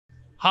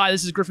Hi,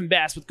 this is Griffin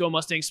Bass with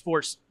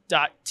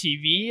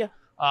GoMustangSports.tv.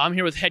 I'm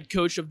here with head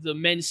coach of the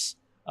men's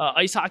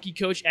ice hockey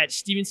coach at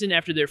Stevenson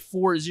after their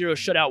 4-0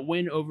 shutout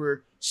win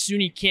over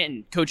SUNY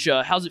Canton. Coach,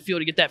 how's it feel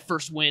to get that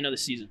first win of the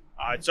season?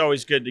 It's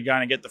always good to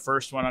kind of get the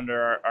first one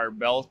under our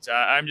belt.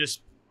 I'm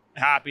just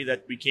happy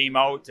that we came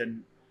out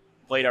and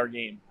played our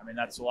game. I mean,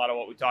 that's a lot of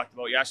what we talked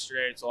about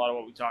yesterday. It's a lot of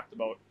what we talked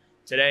about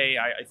today.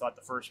 I thought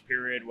the first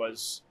period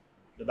was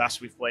the best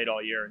we've played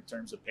all year in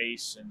terms of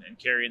pace and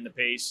carrying the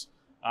pace.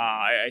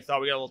 I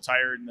thought we got a little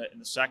tired in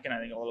the second. I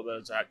think a little bit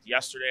of that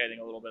yesterday. I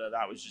think a little bit of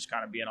that was just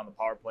kind of being on the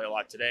power play a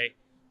lot today.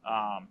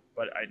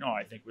 But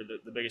I think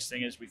the biggest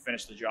thing is we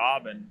finished the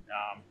job, and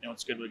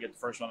it's good to get the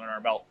first one on our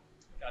belt.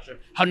 Gotcha.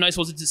 How nice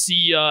was it to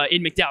see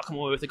Aiden McDowell come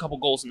away with a couple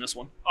goals in this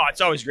one? Oh,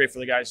 it's always great for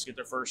the guys to get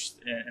their first,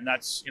 and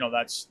that's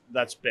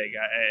big.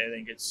 I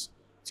think it's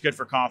good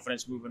for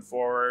confidence moving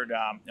forward.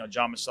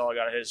 John Masella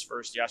got his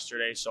first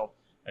yesterday, so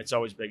it's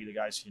always big the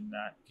guys can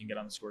get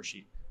on the score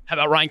sheet. How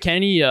about Ryan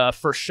Kennedy,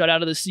 first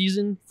shutout of the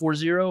season,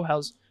 4-0?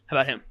 How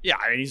about him? Yeah,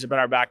 I mean, he's been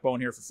our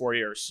backbone here for 4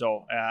 years.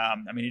 So,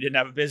 he didn't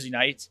have a busy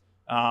night,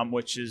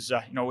 which is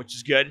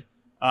good.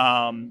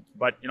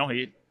 But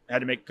he had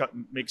to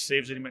make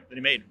saves that he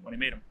made when he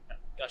made them. Yeah.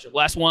 Gotcha.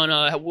 Last one.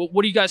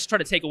 What do you guys try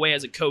to take away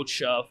as a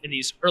coach in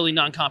these early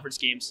non-conference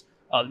games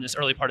in this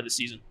early part of the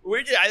season?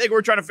 I think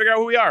we're trying to figure out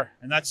who we are,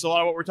 and that's a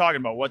lot of what we're talking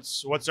about.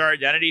 What's our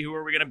identity? Who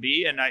are we going to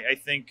be? And I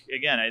think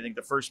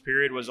the first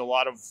period was a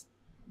lot of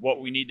what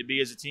we need to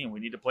be as a team. We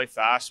need to play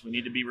fast. We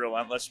need to be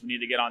relentless. We need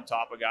to get on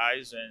top of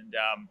guys, and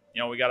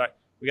we gotta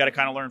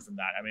kind of learn from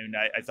that. I mean,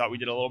 I thought we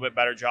did a little bit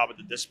better job at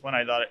the discipline.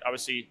 I thought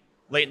obviously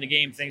late in the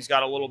game things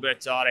got a little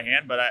bit out of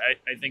hand, but I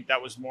think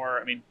that was more.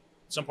 I mean,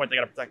 at some point they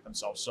got to protect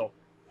themselves. So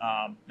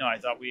I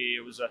thought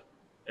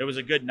it was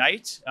a good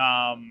night.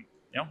 And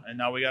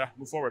now we got to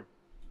move forward.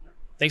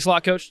 Thanks a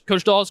lot, Coach.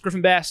 Coach Dawes,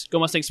 Griffin Bass,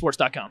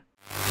 GoMustangSports.com.